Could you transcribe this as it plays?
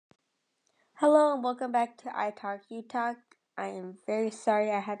Hello and welcome back to I Talk You Talk. I am very sorry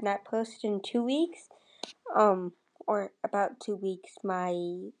I have not posted in 2 weeks. Or about 2 weeks.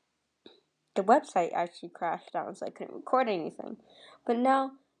 The website actually crashed down, so I couldn't record anything. But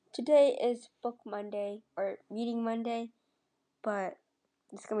now today is Book Monday or Reading Monday, but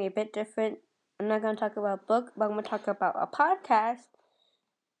it's gonna be a bit different. I'm not gonna talk about a book, but I'm gonna talk about a podcast.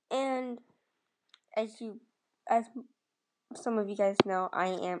 And as some of you guys know, I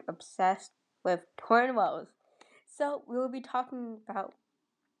am obsessed with Torrin Wells. So we will be talking about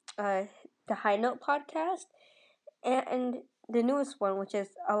the High Note podcast and the newest one, which is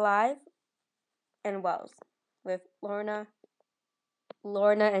Alive and Wells, with Lorna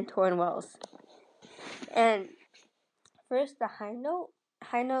and Torrin Wells. And first, the High Note.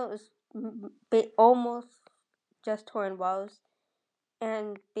 High Note is almost just Torrin Wells,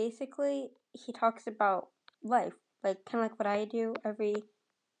 and basically he talks about life, like kind of like what I do at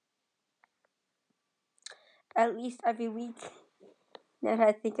least every week. Now that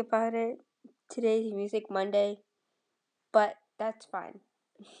I think about it, today's Music Monday, but that's fine.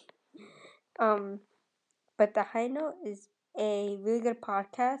 But the High Note is a really good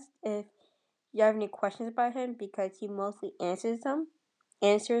podcast if you have any questions about him, because he mostly answers them,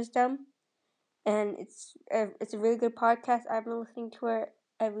 and it's a really good podcast. I've been listening to it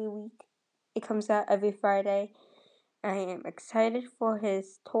every week. It comes out every Friday. I am excited for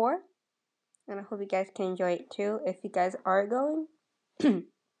his tour, and I hope you guys can enjoy it too if you guys are going.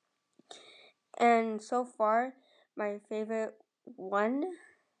 And so far, my favorite one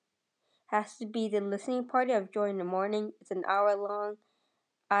has to be the listening party of Joy in the Morning. It's an hour long.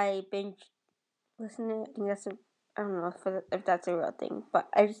 I binge listened to it. I don't know if that's a real thing, but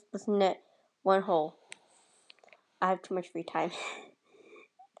I just listened to it one whole. I have too much free time.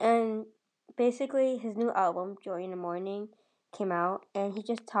 And basically, his new album, Joy in the Morning, came out, and he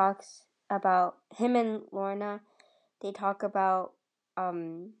just talks about him and Lorna. They talk about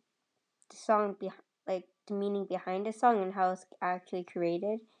the song, like the meaning behind the song and how it's actually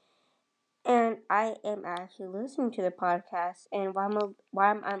created. And I am actually listening to the podcast, and while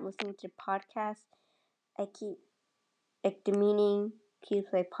I'm listening to the podcast, I keep the meaning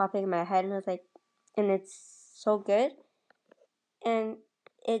keeps popping in my head, and it's so good, and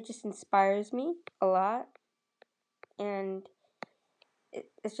it just inspires me a lot, and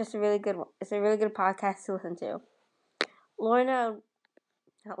it's just a really good one. It's a really good podcast to listen to. Not Lorna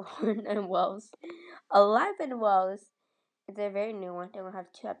and Wells, Alive and Wells. It's a very new one. They will have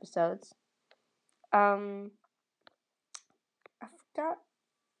 2 episodes. I forgot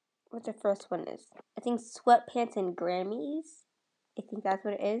what the first one is. I think Sweatpants and Grammys. I think that's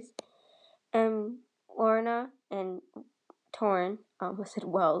what it is. Lorna and Torrin, I said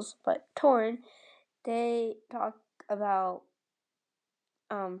Wells, but Torrin, they talk about,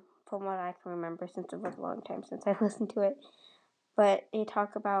 from what I can remember, since it was a long time since I listened to it, but they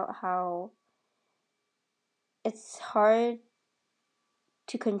talk about how it's hard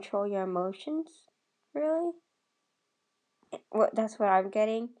to control your emotions, really. That's what I'm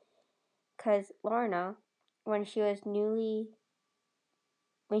getting, because Lorna, when she was a newlywed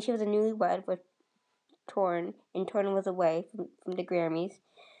with Torrin, and Torrin was away from the Grammys,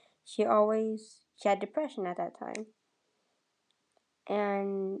 she had depression at that time.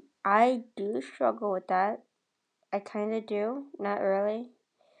 And I do struggle with that. I kind of do, not really,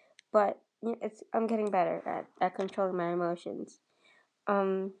 but I'm getting better at controlling my emotions.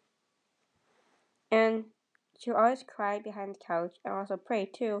 And she'll always cry behind the couch and also pray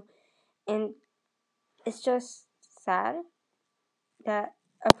too. And it's just sad that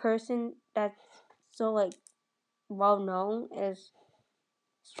a person that's so well known is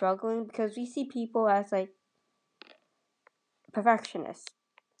struggling, because we see people as perfectionists,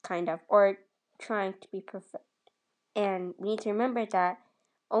 kind of, or trying to be perfect. And we need to remember that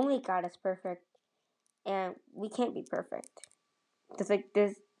only God is perfect, and we can't be perfect.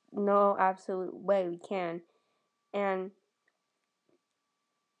 There's no absolute way we can. And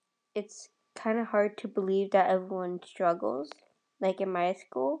it's kind of hard to believe that everyone struggles. Like in my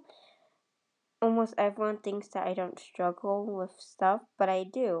school, almost everyone thinks that I don't struggle with stuff, but I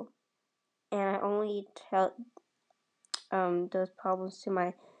do. And I only tell those problems to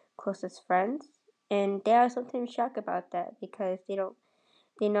my closest friends, and they are sometimes shocked about that, because they know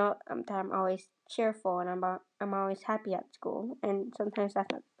that I'm always cheerful and I'm always happy at school, and sometimes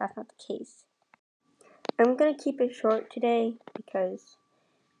that's not the case. I'm gonna keep it short today, because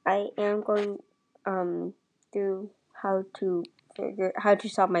I am going through how to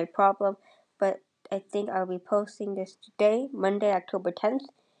solve my problem, but I think I'll be posting this today, Monday, October 10th.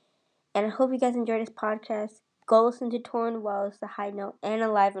 And I hope you guys enjoyed this podcast. Go listen to Torrin Wells, The High Note, and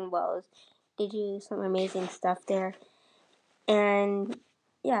Alive and Wells. They do some amazing stuff there. And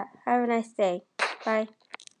yeah, have a nice day. Bye.